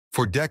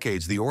For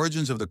decades, the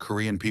origins of the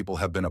Korean people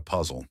have been a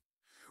puzzle.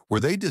 Were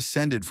they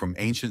descended from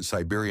ancient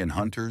Siberian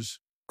hunters,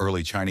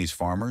 early Chinese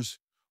farmers,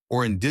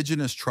 or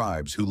indigenous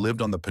tribes who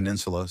lived on the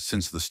peninsula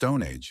since the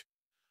Stone Age?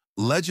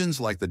 Legends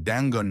like the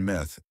Dangun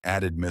myth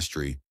added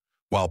mystery,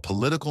 while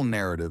political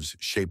narratives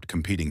shaped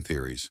competing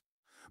theories.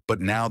 But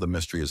now the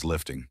mystery is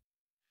lifting.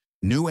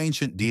 New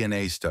ancient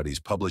DNA studies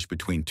published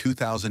between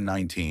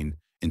 2019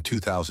 and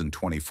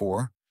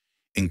 2024,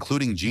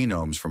 including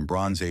genomes from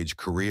Bronze Age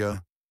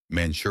Korea,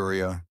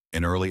 Manchuria,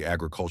 and early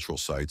agricultural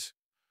sites,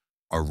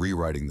 are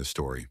rewriting the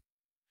story.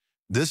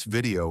 This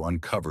video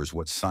uncovers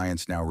what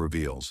science now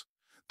reveals,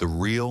 the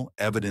real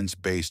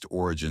evidence-based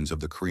origins of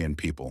the Korean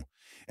people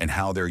and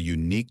how their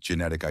unique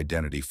genetic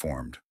identity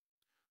formed.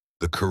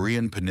 The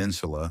Korean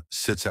peninsula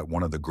sits at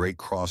one of the great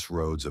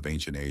crossroads of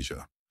ancient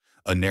Asia,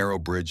 a narrow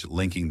bridge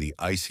linking the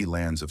icy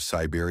lands of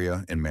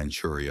Siberia and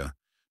Manchuria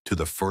to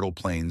the fertile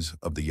plains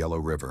of the Yellow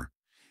River,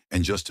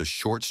 and just a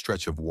short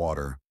stretch of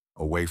water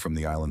away from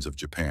the islands of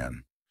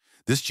Japan.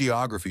 This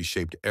geography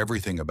shaped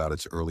everything about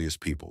its earliest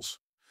peoples.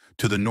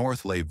 To the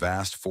north lay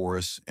vast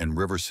forests and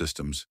river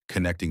systems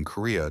connecting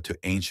Korea to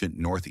ancient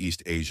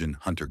Northeast Asian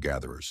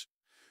hunter-gatherers.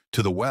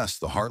 To the west,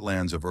 the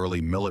heartlands of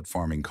early millet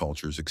farming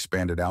cultures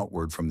expanded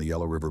outward from the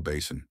Yellow River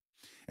Basin.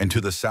 And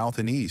to the south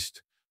and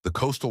east, the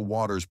coastal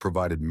waters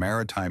provided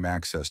maritime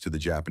access to the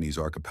Japanese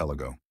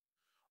archipelago.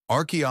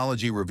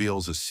 Archaeology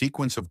reveals a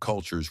sequence of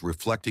cultures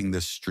reflecting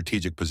this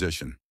strategic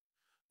position.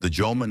 The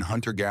Jolman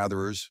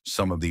hunter-gatherers,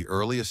 some of the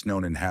earliest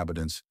known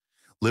inhabitants,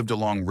 lived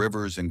along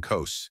rivers and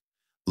coasts,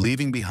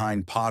 leaving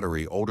behind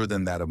pottery older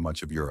than that of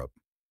much of Europe.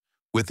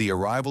 With the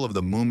arrival of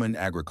the Muman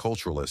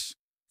agriculturalists,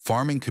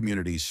 farming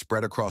communities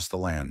spread across the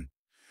land,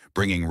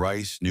 bringing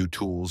rice, new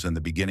tools, and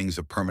the beginnings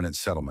of permanent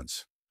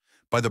settlements.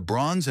 By the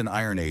Bronze and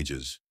Iron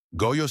Ages,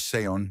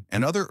 Gojoseon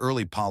and other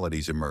early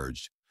polities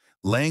emerged,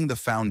 laying the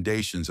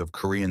foundations of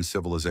Korean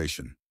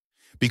civilization.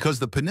 Because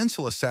the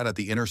peninsula sat at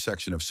the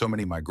intersection of so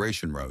many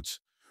migration routes,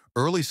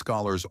 early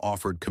scholars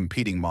offered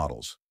competing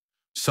models.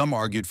 Some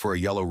argued for a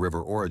Yellow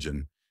River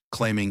origin,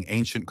 claiming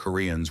ancient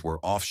Koreans were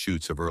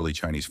offshoots of early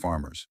Chinese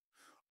farmers.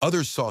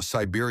 Others saw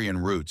Siberian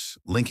roots,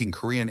 linking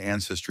Korean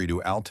ancestry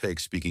to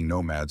Altaic-speaking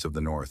nomads of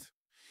the north.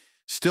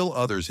 Still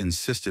others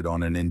insisted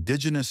on an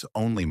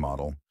indigenous-only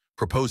model,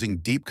 proposing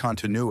deep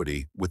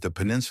continuity with the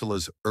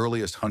peninsula's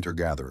earliest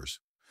hunter-gatherers.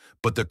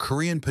 But the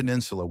Korean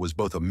peninsula was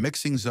both a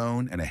mixing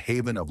zone and a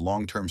haven of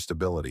long-term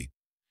stability.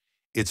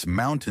 Its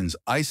mountains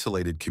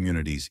isolated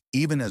communities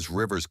even as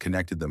rivers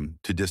connected them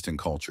to distant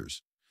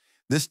cultures.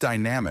 This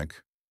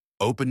dynamic,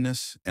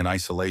 openness and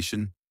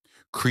isolation,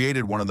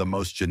 created one of the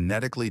most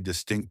genetically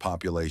distinct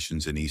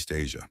populations in East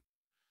Asia.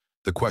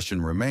 The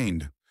question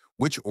remained,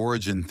 which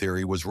origin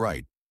theory was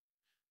right?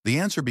 The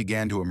answer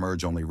began to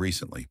emerge only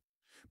recently.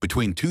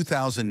 Between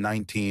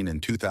 2019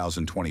 and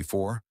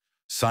 2024,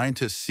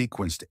 scientists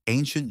sequenced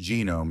ancient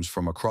genomes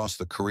from across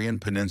the Korean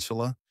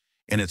peninsula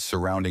and its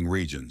surrounding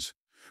regions,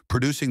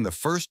 producing the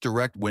first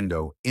direct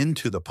window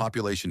into the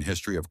population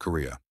history of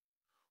Korea.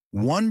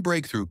 One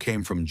breakthrough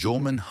came from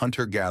Jolman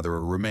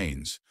hunter-gatherer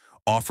remains,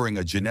 offering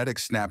a genetic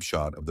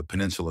snapshot of the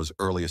peninsula's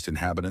earliest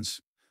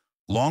inhabitants,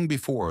 long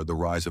before the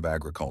rise of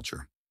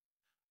agriculture.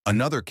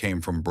 Another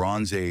came from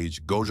Bronze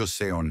Age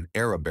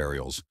Gojoseon-era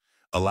burials,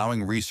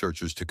 allowing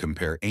researchers to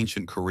compare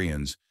ancient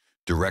Koreans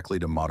directly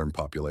to modern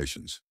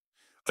populations.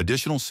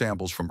 Additional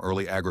samples from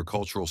early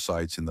agricultural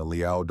sites in the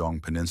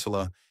Liaodong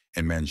Peninsula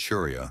and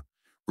Manchuria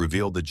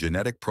revealed the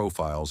genetic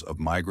profiles of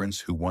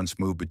migrants who once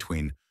moved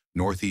between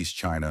northeast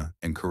China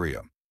and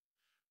Korea.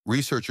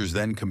 Researchers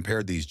then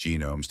compared these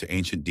genomes to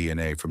ancient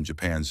DNA from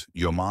Japan's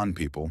Yomon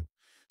people,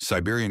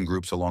 Siberian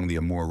groups along the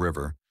Amur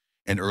River,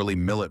 and early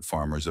millet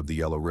farmers of the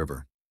Yellow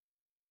River.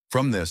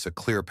 From this, a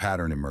clear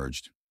pattern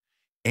emerged.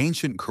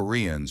 Ancient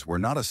Koreans were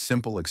not a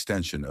simple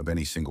extension of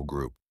any single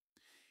group.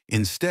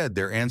 Instead,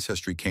 their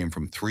ancestry came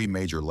from three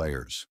major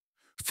layers.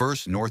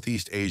 First,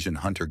 Northeast Asian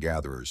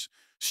hunter-gatherers,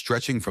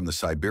 stretching from the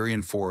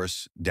Siberian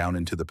forests down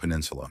into the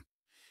peninsula.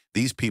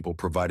 These people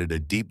provided a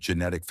deep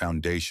genetic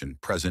foundation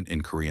present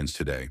in Koreans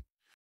today.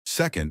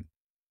 Second,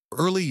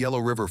 early Yellow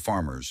River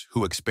farmers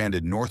who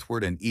expanded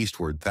northward and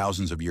eastward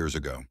thousands of years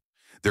ago.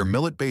 Their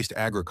millet-based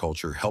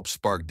agriculture helped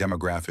spark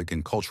demographic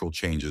and cultural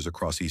changes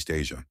across East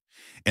Asia,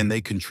 and they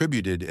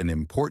contributed an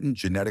important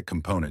genetic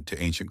component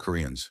to ancient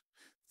Koreans.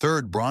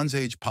 Third, Bronze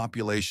Age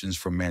populations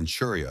from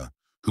Manchuria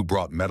who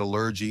brought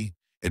metallurgy,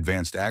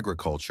 advanced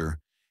agriculture,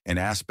 and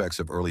aspects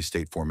of early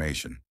state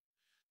formation.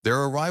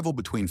 Their arrival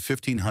between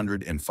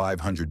 1500 and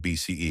 500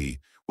 BCE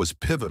was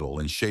pivotal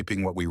in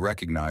shaping what we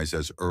recognize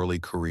as early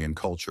Korean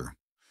culture.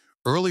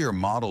 Earlier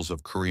models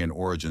of Korean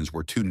origins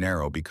were too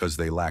narrow because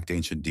they lacked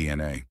ancient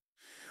DNA.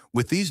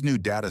 With these new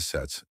data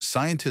sets,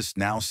 scientists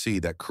now see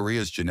that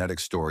Korea's genetic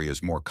story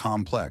is more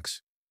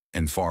complex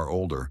and far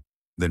older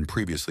than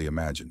previously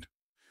imagined.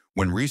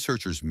 When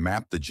researchers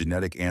mapped the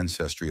genetic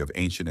ancestry of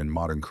ancient and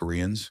modern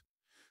Koreans,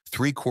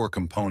 three core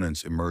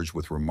components emerged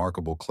with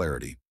remarkable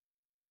clarity.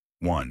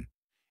 1.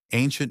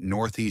 Ancient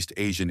Northeast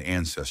Asian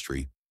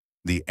ancestry,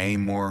 the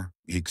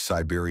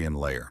Amur-Siberian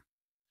layer.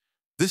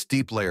 This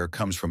deep layer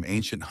comes from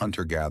ancient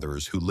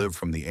hunter-gatherers who lived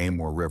from the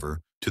Amur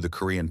River to the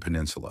Korean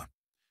peninsula.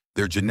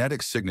 Their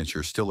genetic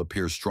signature still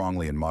appears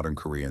strongly in modern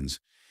Koreans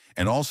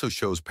and also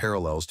shows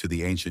parallels to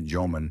the ancient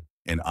Jomon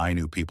and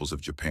Ainu peoples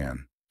of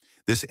Japan.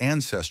 This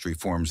ancestry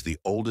forms the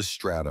oldest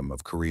stratum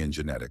of Korean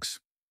genetics.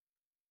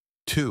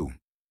 2.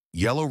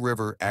 Yellow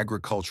River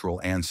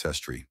agricultural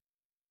ancestry.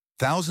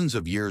 Thousands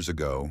of years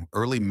ago,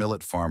 early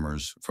millet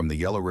farmers from the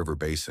Yellow River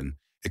Basin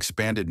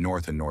expanded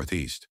north and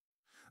northeast.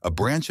 A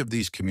branch of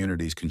these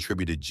communities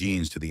contributed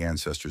genes to the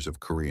ancestors of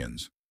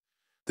Koreans.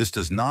 This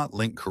does not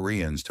link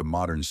Koreans to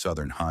modern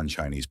southern Han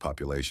Chinese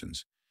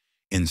populations.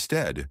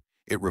 Instead,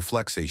 it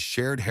reflects a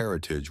shared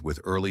heritage with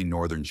early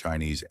northern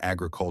Chinese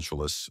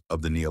agriculturalists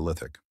of the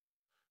Neolithic.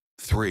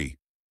 3.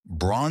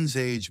 Bronze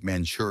Age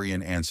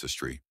Manchurian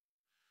ancestry.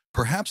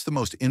 Perhaps the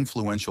most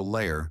influential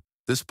layer,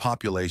 this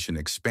population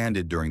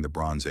expanded during the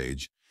Bronze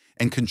Age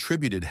and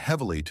contributed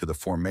heavily to the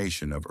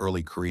formation of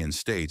early Korean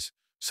states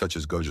such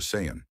as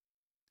Gojoseon.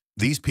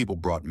 These people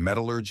brought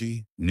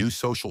metallurgy, new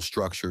social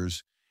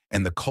structures,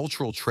 and the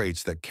cultural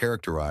traits that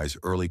characterize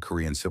early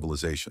Korean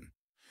civilization.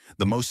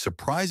 The most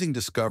surprising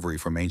discovery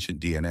from ancient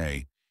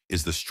DNA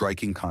is the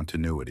striking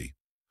continuity.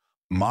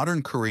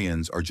 Modern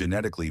Koreans are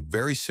genetically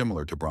very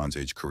similar to Bronze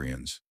Age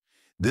Koreans.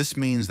 This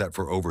means that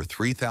for over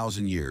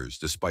 3,000 years,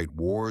 despite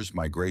wars,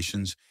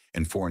 migrations,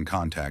 and foreign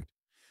contact,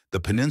 the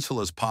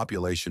peninsula's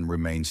population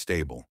remained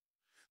stable.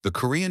 The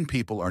Korean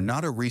people are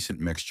not a recent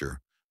mixture,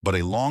 but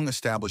a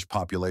long-established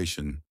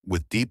population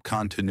with deep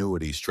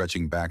continuity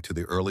stretching back to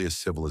the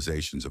earliest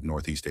civilizations of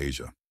Northeast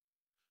Asia.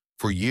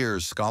 For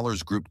years,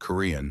 scholars grouped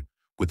Korean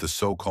with the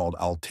so-called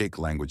Altaic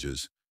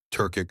languages,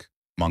 Turkic,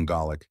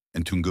 Mongolic,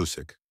 and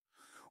Tungusic,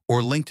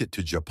 or linked it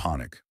to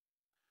Japonic.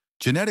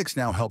 Genetics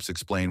now helps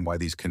explain why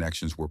these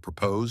connections were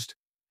proposed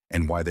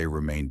and why they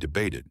remain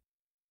debated.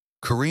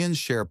 Koreans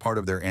share part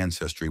of their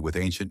ancestry with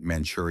ancient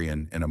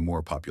Manchurian and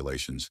Amur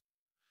populations,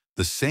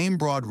 the same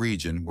broad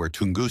region where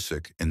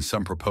Tungusic and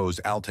some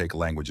proposed Altaic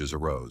languages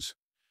arose.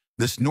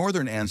 This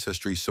northern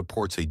ancestry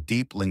supports a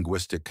deep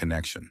linguistic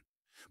connection.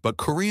 But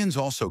Koreans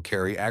also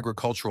carry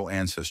agricultural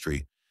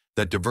ancestry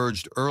that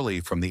diverged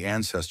early from the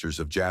ancestors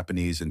of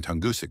Japanese and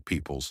Tungusic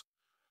peoples,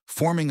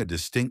 forming a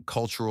distinct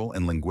cultural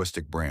and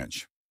linguistic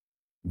branch.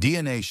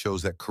 DNA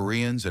shows that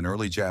Koreans and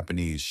early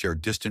Japanese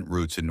shared distant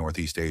roots in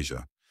Northeast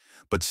Asia,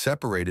 but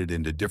separated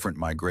into different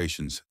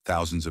migrations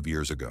thousands of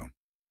years ago.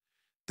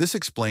 This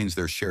explains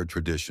their shared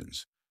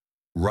traditions,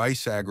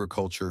 rice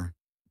agriculture,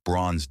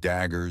 bronze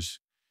daggers,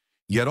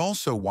 yet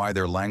also why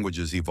their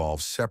languages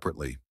evolved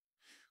separately.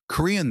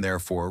 Korean,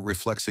 therefore,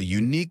 reflects a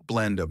unique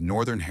blend of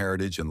northern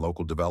heritage and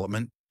local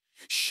development,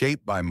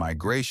 shaped by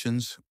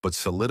migrations but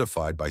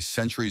solidified by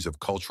centuries of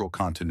cultural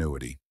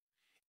continuity.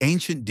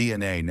 Ancient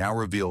DNA now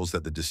reveals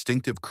that the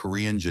distinctive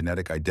Korean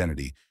genetic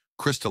identity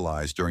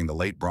crystallized during the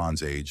late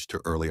Bronze Age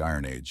to early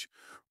Iron Age,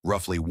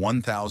 roughly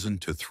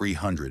 1000 to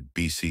 300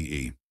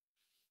 BCE.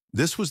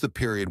 This was the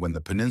period when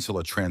the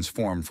peninsula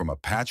transformed from a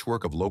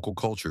patchwork of local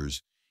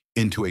cultures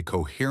into a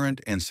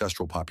coherent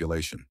ancestral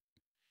population.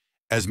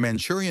 As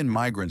Manchurian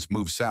migrants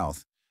moved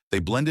south, they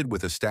blended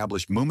with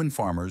established Mumin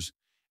farmers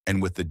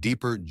and with the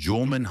deeper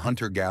Julman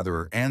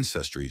hunter-gatherer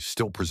ancestry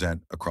still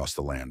present across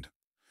the land.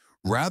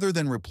 Rather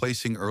than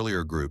replacing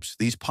earlier groups,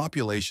 these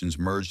populations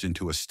merged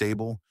into a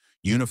stable,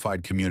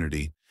 unified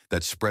community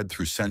that spread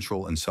through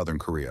central and southern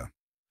Korea.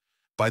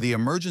 By the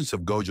emergence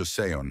of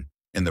Gojoseon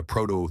in the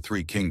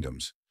Proto-Three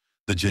Kingdoms,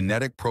 the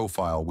genetic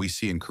profile we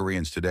see in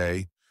Koreans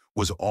today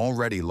was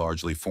already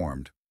largely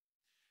formed.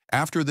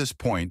 After this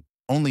point,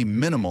 only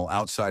minimal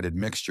outside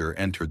admixture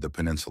entered the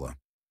peninsula.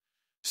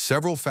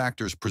 Several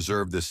factors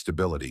preserved this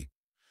stability.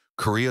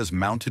 Korea's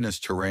mountainous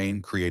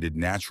terrain created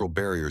natural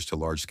barriers to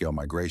large-scale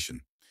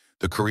migration.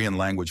 The Korean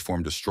language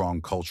formed a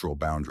strong cultural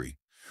boundary.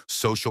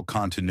 Social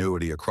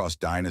continuity across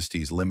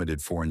dynasties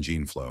limited foreign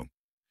gene flow.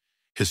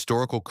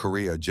 Historical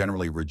Korea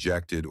generally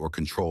rejected or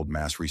controlled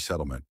mass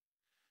resettlement.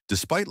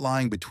 Despite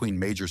lying between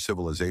major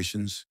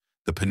civilizations,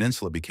 the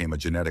peninsula became a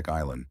genetic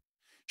island,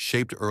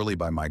 shaped early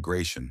by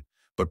migration,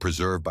 but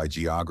preserved by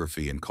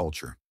geography and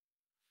culture.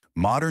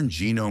 Modern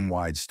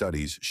genome-wide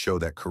studies show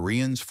that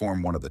Koreans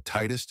form one of the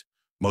tightest,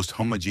 most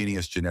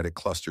homogeneous genetic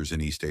clusters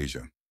in East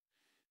Asia.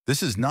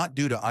 This is not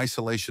due to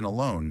isolation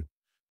alone,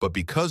 but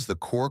because the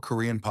core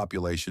Korean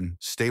population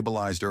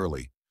stabilized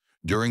early,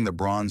 during the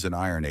Bronze and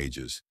Iron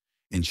Ages,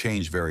 and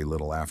changed very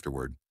little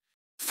afterward.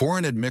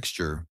 Foreign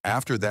admixture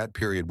after that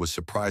period was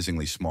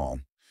surprisingly small.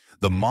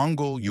 The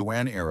Mongol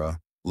Yuan era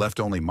left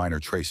only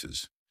minor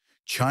traces.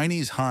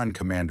 Chinese Han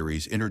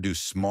commanderies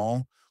introduced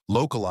small,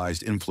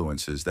 localized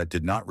influences that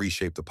did not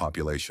reshape the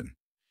population.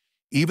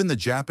 Even the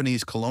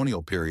Japanese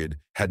colonial period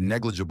had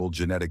negligible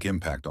genetic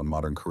impact on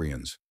modern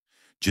Koreans.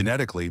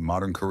 Genetically,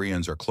 modern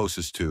Koreans are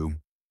closest to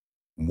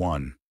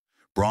 1.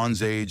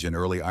 Bronze Age and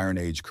early Iron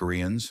Age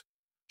Koreans,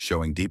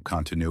 showing deep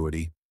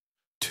continuity.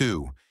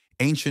 2.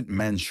 Ancient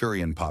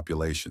Manchurian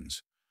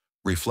populations,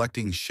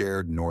 reflecting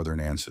shared northern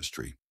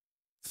ancestry.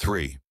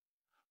 3.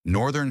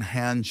 Northern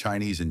Han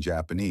Chinese and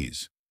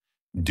Japanese,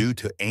 due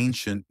to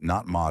ancient,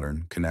 not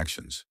modern,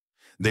 connections.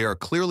 They are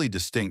clearly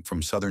distinct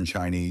from Southern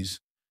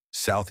Chinese,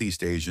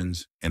 Southeast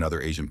Asians, and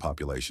other Asian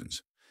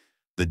populations.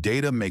 The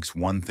data makes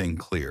one thing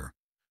clear.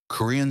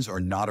 Koreans are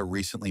not a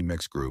recently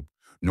mixed group,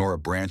 nor a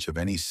branch of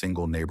any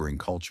single neighboring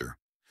culture.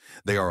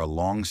 They are a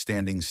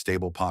long-standing,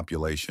 stable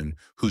population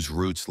whose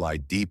roots lie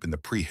deep in the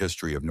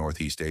prehistory of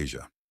Northeast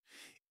Asia.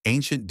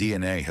 Ancient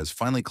DNA has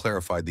finally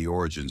clarified the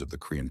origins of the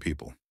Korean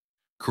people.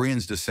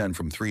 Koreans descend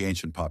from three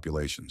ancient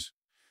populations: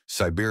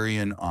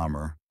 Siberian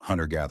Amur,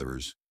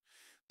 hunter-gatherers;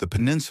 the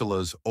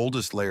peninsula's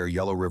oldest layer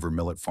Yellow River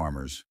millet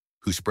farmers,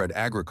 who spread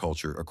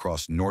agriculture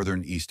across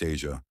northern East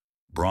Asia;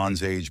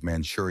 Bronze Age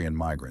Manchurian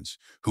migrants,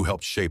 who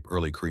helped shape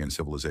early Korean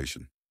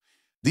civilization.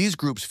 These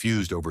groups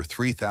fused over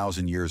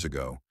 3,000 years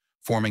ago,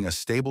 forming a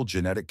stable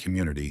genetic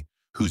community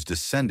whose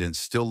descendants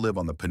still live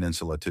on the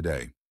peninsula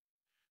today.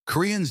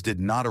 Koreans did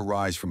not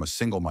arise from a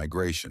single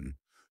migration,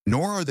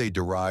 nor are they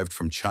derived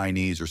from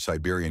Chinese or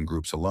Siberian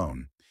groups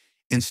alone.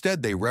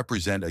 Instead, they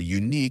represent a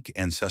unique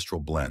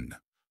ancestral blend,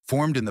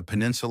 formed in the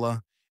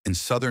peninsula in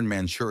southern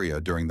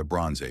Manchuria during the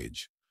Bronze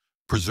Age,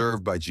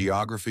 preserved by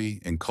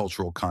geography and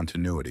cultural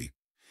continuity.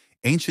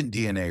 Ancient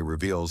DNA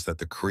reveals that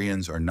the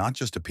Koreans are not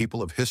just a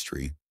people of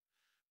history,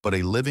 but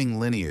a living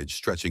lineage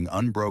stretching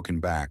unbroken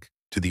back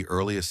to the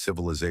earliest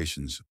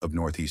civilizations of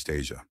Northeast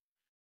Asia.